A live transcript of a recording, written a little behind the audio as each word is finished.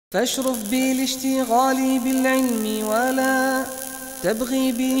فاشرف بالاشتغال بالعلم ولا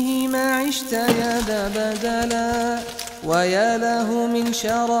تبغي به ما عشت يا ذا بدلا ويا له من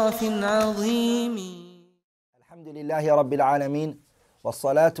شرف عظيم. الحمد لله رب العالمين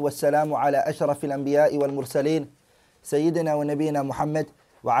والصلاة والسلام على أشرف الأنبياء والمرسلين سيدنا ونبينا محمد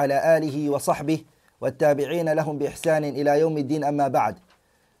وعلى آله وصحبه والتابعين لهم بإحسان إلى يوم الدين أما بعد.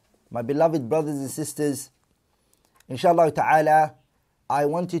 My beloved brothers and sisters, inshallah ta'ala, I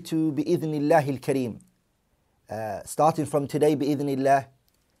wanted to bi'idhnillah al-kareem, starting from today bi'idhnillah,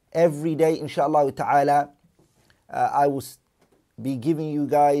 every day inshallah ta'ala, I will be giving you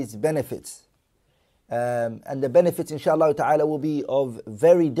guys benefits. And the benefits inshallah ta'ala will be of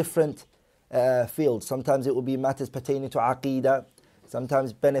very different fields. Sometimes it will be matters pertaining to aqeedah,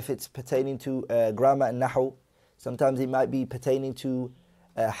 sometimes benefits pertaining to grammar and nahu, sometimes it might be pertaining to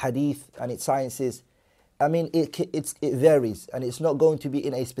hadith and its sciences. I mean, it varies, and it's not going to be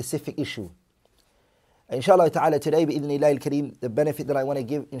in a specific issue. Inshallah ta'ala, today, bi'idhnillah al-kareem, the benefit that I want to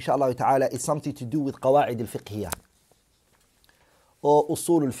give, inshallah ta'ala, is something to do with qawa'id al-fiqhiyah, or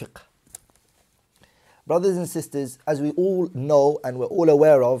usul al-fiqh. Brothers and sisters, as we all know and we're all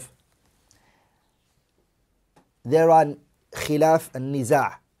aware of, there are khilaf and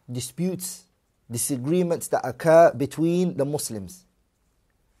niza', disputes, disagreements that occur between the Muslims.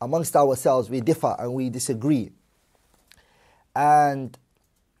 Amongst ourselves, we differ and we disagree. And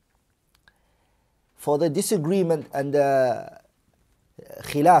for the disagreement and the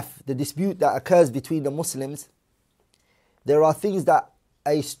khilaf, the dispute that occurs between the Muslims, there are things that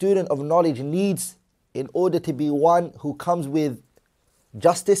a student of knowledge needs in order to be one who comes with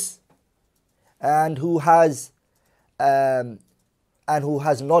justice and who has knowledge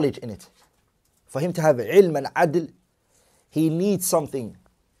in it. For him to have ilm and adl, he needs something.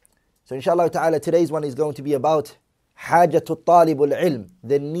 So inshallah ta'ala, today's one is going to be about hajatul talibul ilm,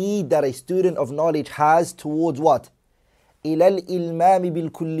 the need that a student of knowledge has towards what? Ilal ilmami bil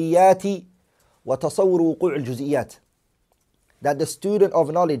kulliyati wa tasawwur wuqu' al juz'iyat. That the student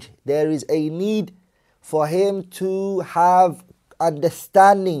of knowledge, there is a need for him to have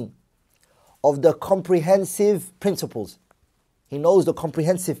understanding of the comprehensive principles. He knows the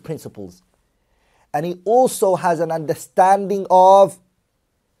comprehensive principles. And he also has an understanding of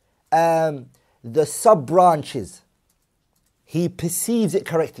the sub-branches. He perceives it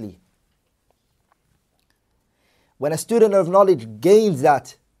correctly. When a student of knowledge gains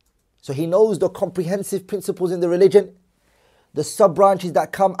that, so he knows the comprehensive principles in the religion, the sub-branches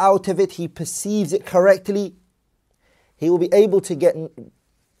that come out of it, he perceives it correctly, he will be able to get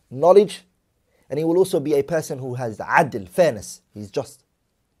knowledge, and he will also be a person who has adl, fairness. He's just.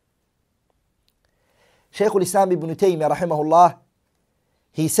 Shaykh al-Islam ibn Taymiyyah rahimahullah,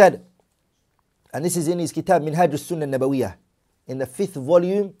 he said, and this is in his kitab Minhaj al-Sunnah al-Nabawiyah, in the 5th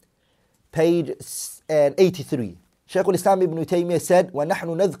volume, page 83. Shaykh al-Islam ibn Taymiyyah said,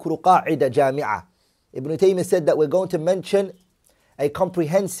 وَنَحْنُ نَذْكُرُ قَاعِدَ جَامِعَةً. Ibn Taymiyyah said that we're going to mention a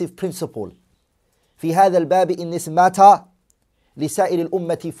comprehensive principle. في هذا الباب in this matter, لسائر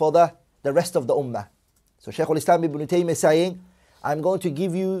الأمة, for the rest of the ummah. So Shaykh al-Islam ibn Taymiyyah is saying, I'm going to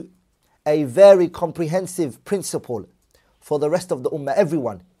give you a very comprehensive principle for the rest of the ummah,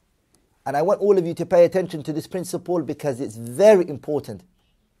 everyone. And I want all of you to pay attention to this principle because it's very important.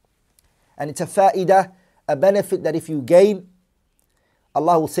 And it's a fa'idah, a benefit that if you gain,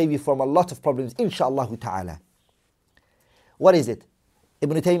 Allah will save you from a lot of problems, insha'Allah ta'ala. What is it?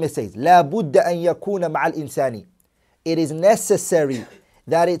 Ibn Taymiyyah says, لا بد أن يكون مع الإنسان. It is necessary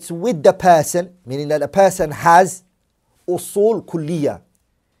that it's with the person, meaning that the person has usul kulliyah.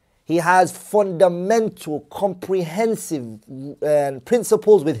 He has fundamental, comprehensive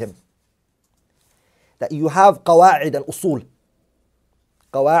principles with him. That you have qawa'id and usul.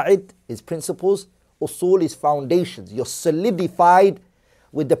 Qawa'id is principles, usul is foundations. You're solidified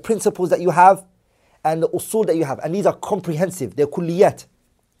with the principles that you have and the usul that you have. And these are comprehensive, they're kulliyat.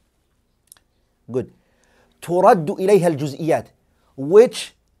 Good. تُرَدُّ إِلَيْهَا الْجُزْئِيَّات,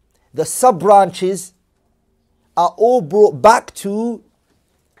 which the sub-branches are all brought back to,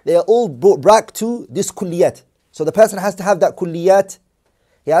 they are all brought back to this kulliyat. So the person has to have that kulliyat.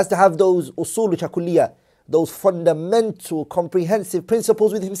 He has to have those usul which are kulliyah, those fundamental, comprehensive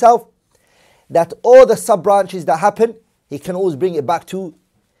principles with himself, that all the sub-branches that happen, he can always bring it back to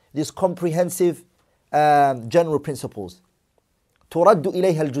these comprehensive general principles. تُرَدُّ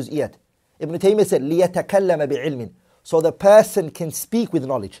إِلَيْهَا الْجُزْئِيَّات. Ibn Taymiyyah said, لِيَتَكَلَّمَ بِعِلْمٍ, so the person can speak with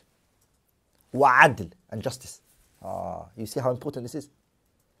knowledge. وَعَدْلٍ, and justice. You see how important this is?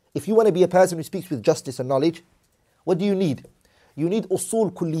 If you want to be a person who speaks with justice and knowledge, what do you need? You need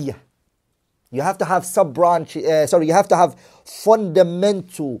usul kulliyah. You have to have you have to have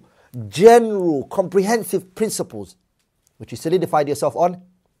fundamental, general, comprehensive principles which you solidified yourself on.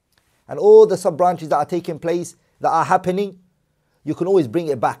 And all the sub-branches that are taking place, that are happening, you can always bring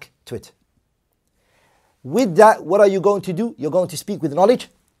it back to it. With that, what are you going to do? You're going to speak with knowledge.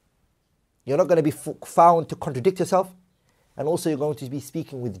 You're not going to be found to contradict yourself. And also you're going to be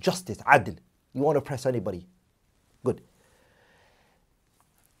speaking with justice, adl. You won't oppress anybody. Good.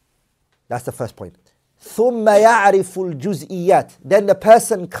 That's the first point. ثُمَّ يَعْرِفُ الْجُزْئِيَّاتِ Then the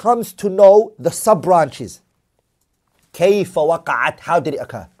person comes to know the sub-branches. كَيْفَ وَقَعَتْ How did it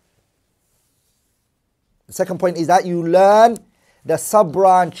occur? The second point is that you learn the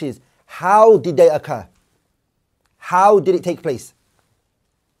sub-branches. How did they occur? How did it take place?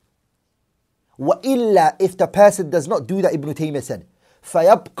 وَإِلَّا If the person does not do that, Ibn Taymiyyah said,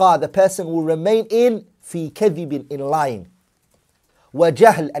 فَيَبْقَى The person will remain in فِي كَذِبٍ In lying.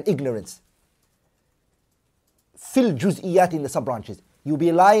 وَجَهْلٍ And ignorance. فِي الْجُزْئِيَّاتِ In the sub-branches. You'll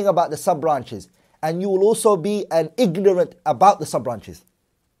be lying about the sub-branches. And you will also be ignorant about the sub-branches.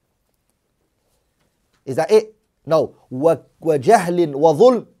 Is that it? No. وَجَهْلٍ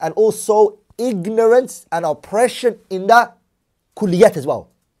وَظُلْمٍ And also ignorance and oppression in the kulliyat as well.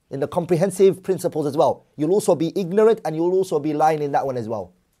 In the comprehensive principles as well. You'll also be ignorant and you'll also be lying in that one as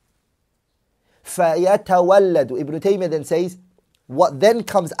well. فَيَتَوَلَّدُ Ibn Taymiyyah then says, what then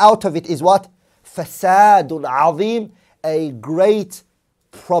comes out of it is what? فَسَادٌ عَظِيمٌ A great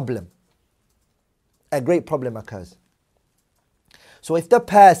problem. A great problem occurs. So if the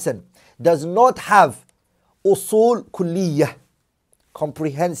person does not have usul kulliyah,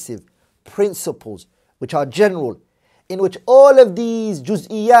 comprehensive principles which are general, in which all of these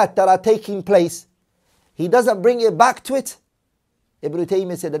juz'iyat that are taking place, he doesn't bring it back to it, Ibn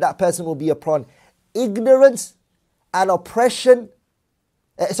Taymiyyah said that person will be upon ignorance and oppression,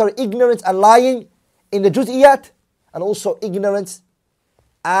 ignorance and lying in the juz'iyat, and also ignorance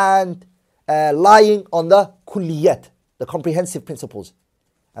and lying on the kulliyat, the comprehensive principles.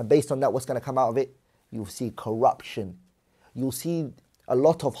 And based on that, what's going to come out of it? You'll see corruption. You'll see a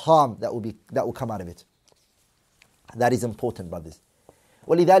lot of harm that will come out of it. That is important, brothers.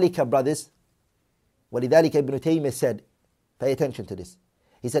 وَلِذَلِكَ brothers, وَلِذَلِكَ Ibn Taymiyyah said, pay attention to this.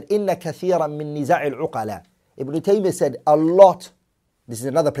 He said, إِنَّ كَثِيرًا مِن نِزَاعِ الْعُقَلَى Ibn Taymiyyah said, a lot, this is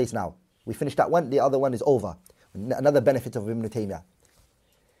another place now. We finished that one, the other one is over. Another benefit of Ibn Taymiyyah.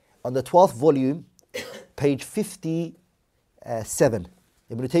 On the 12th volume, page 57,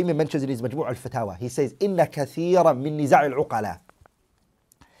 Ibn Taymiyyah mentions in his Majmu' al-Fatawa, he says, إِنَّ كَثِيرًا مِن نِزَاعِ الْعُقَلَى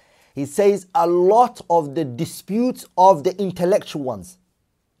He says, a lot of the disputes of the intellectual ones,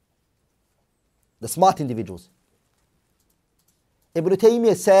 the smart individuals. Ibn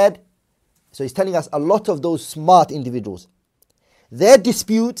Taymiyyah said, so he's telling us a lot of those smart individuals, their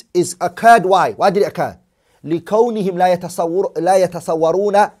dispute is occurred why? Why did it occur? لِكَوْنِهِمْ لَا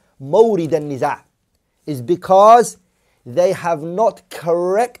يَتَصَوَّرُونَ مَوْرِدَ النِّزَاعِ Is because they have not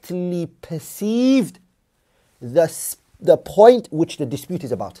correctly perceived the point which the dispute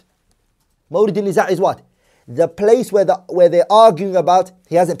is about. Mawrid al-Niza' is what? The place where they're arguing about,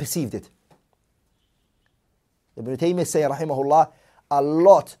 he hasn't perceived it. Ibn Taymiyyah saying, rahimahullah, a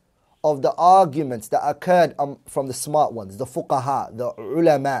lot of the arguments that occurred from the smart ones, the fuqaha, the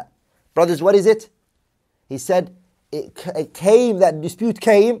ulama. Brothers, what is it? He said, that dispute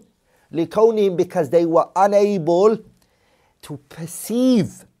came, لِكَوْنِهِمْ because they were unable to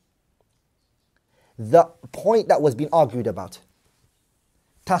perceive the point that was being argued about.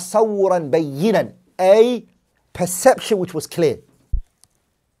 تَصَوُّرًا بَيِّنًا A perception which was clear.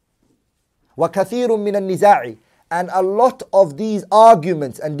 وَكَثِيرٌ مِّنَ النِّزَاعِ And a lot of these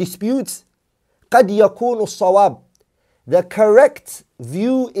arguments and disputes قَدْ يَكُونُ الصَّوَابِ The correct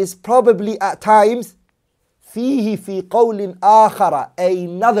view is probably at times فِيهِ فِي قَوْلٍ آخَرَ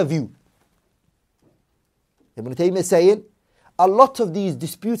Another view. Ibn Taymiyyah is saying, a lot of these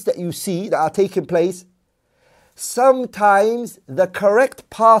disputes that you see that are taking place, sometimes the correct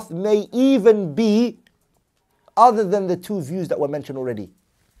path may even be other than the two views that were mentioned already.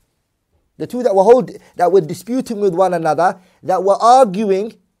 The two that were disputing with one another, that were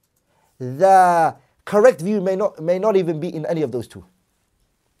arguing, the correct view may not even be in any of those two.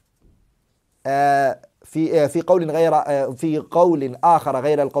 في قول آخر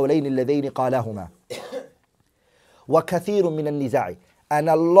غير القولين اللذين قالهما وكثير من النزاع And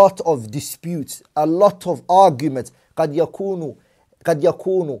a lot of disputes, a lot of arguments, قد يكون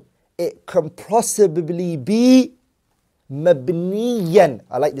it can possibly be مبنيا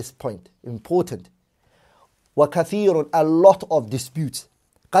I like this point, important. وكثير a lot of disputes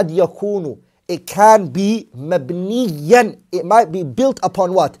قد يكون it can be مبنيا It might be built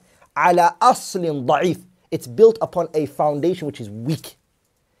upon what? على أصل ضعيف. It's built upon a foundation which is weak.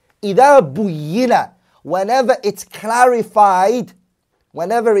 إذا بُيِّنَ, whenever it's clarified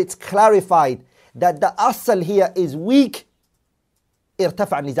that the asl here is weak,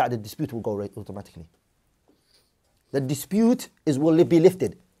 ارتفع النزاع, the dispute will go right automatically. The dispute will be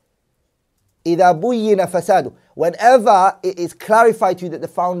lifted. إذا بُيِّنَ فساد, whenever it is clarified to you that the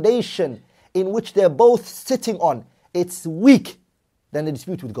foundation in which they're both sitting on, it's weak, then the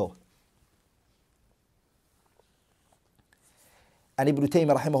dispute would go. And Ibn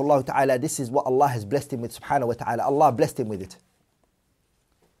Taymiyyah rahimahullah ta'ala, this is what Allah has blessed him with, subhanahu wa ta'ala. Allah blessed him with it.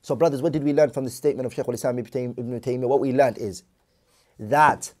 So brothers, what did we learn from the statement of Shaykh al-Islam Ibn Taymiyyah? What we learned is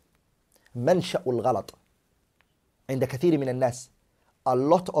that منشأ الغلط عند كثير من الناس, a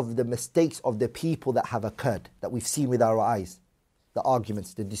lot of the mistakes of the people that have occurred, that we've seen with our eyes, the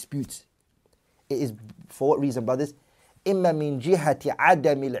arguments, the disputes, it is for what reason, brothers? إما من جهة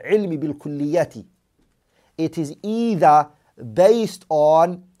عدم العلم بالكليات. It is either based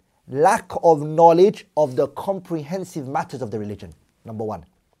on lack of knowledge of the comprehensive matters of the religion, number one.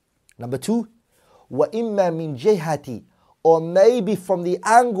 Number two, وإما من جهة, or maybe from the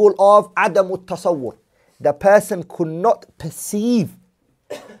angle of عدم التصور. The person could not perceive,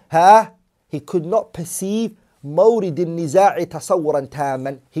 he could not perceive مورد النزاع تصورا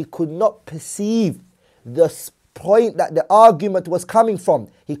تاما. He could not perceive the point that the argument was coming from.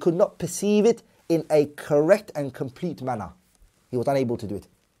 He could not perceive it in a correct and complete manner. He was unable to do it,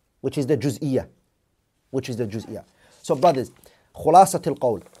 which is the juz'iyah. So brothers, خلاصة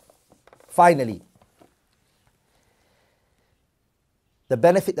القول. Finally, the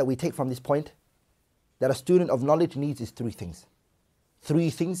benefit that we take from this point that a student of knowledge needs is three things. Three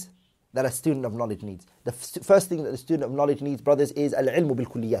things that a student of knowledge needs. The first thing that a student of knowledge needs, brothers, is al-ilmu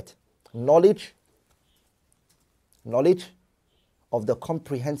bil-kulliyat. Knowledge of the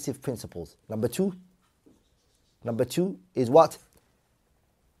comprehensive principles. Number two is what?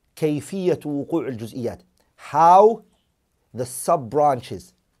 كيفية وقوع الجزئيات. How the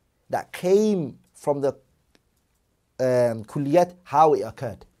sub-branches that came from the kulliyat, how it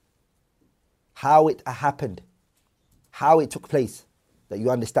occurred, how it happened, how it took place, that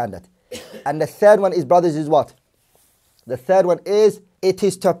you understand that. And the third one is, brothers, is what? The third one is, it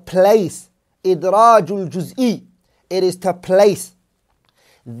is to place idrajul juz'i. It is to place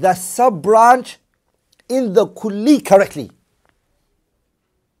the sub-branch in the kulli correctly.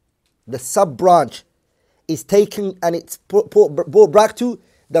 The sub-branch is taken and it's brought back to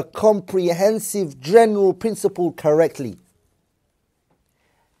the comprehensive general principle correctly.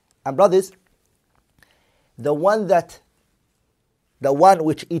 And brothers, the one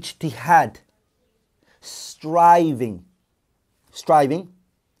which ijtihad, striving,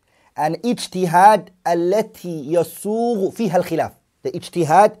 and ijtihad التي يسوغ فيها الخلاف. The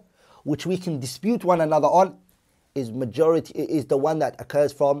ijtihad which we can dispute one another on is the one that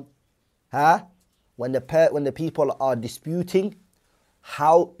occurs from when the people are disputing,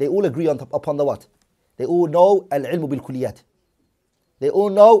 how they all agree upon the what? They all know al-ilmu bil-kulliyat. They all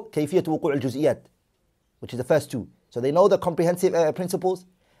know كيفية وقوع الجزئيات, which is the first two. So they know the comprehensive principles,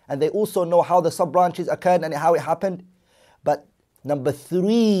 and they also know how the sub-branches occurred and how it happened. But number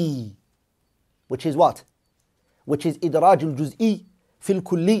three, which is what? Which is idraj al-juz'i fil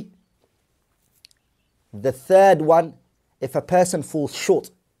kulli. The third one, if a person falls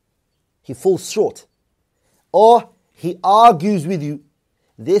short, or he argues with you,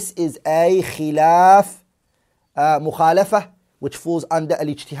 this is a khilaf, mukhalafah, which falls under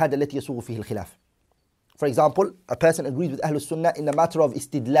al-ijtihad التي يسوغ فيه الخلاف. For example, a person agrees with Ahlul Sunnah in the matter of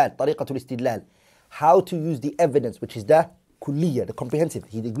istidlal, tariqatul istidlal, how to use the evidence, which is the kulliyah, the comprehensive.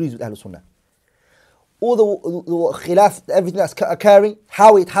 He agrees with Ahlul Sunnah. All the khilaf, everything that's occurring,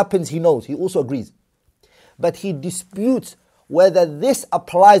 how it happens, he knows. He also agrees. But he disputes whether this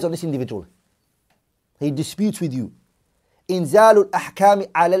applies on this individual. He disputes with you. Inzalul ahkami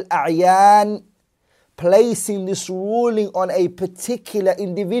ala al-a'yan, placing this ruling on a particular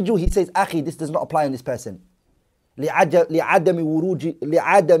individual. He says, Akhi, this does not apply on this person. لعدم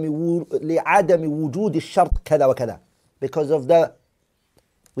وجود الشرط كذا وكذا. Because of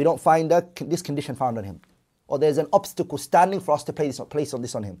we don't find this condition found on him. Or there's an obstacle standing for us to place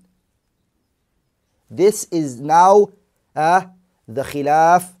this on him. This is now the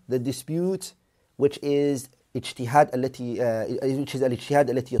khilaf, the dispute, which is الاجتهاد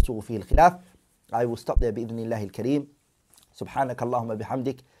التي يسوغ فيه الخلاف. I will stop there بإذن الله الكريم. سبحانك اللهم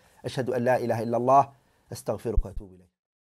بحمدك أشهد أن لا إله إلا الله أستغفرك وأتوب إليك.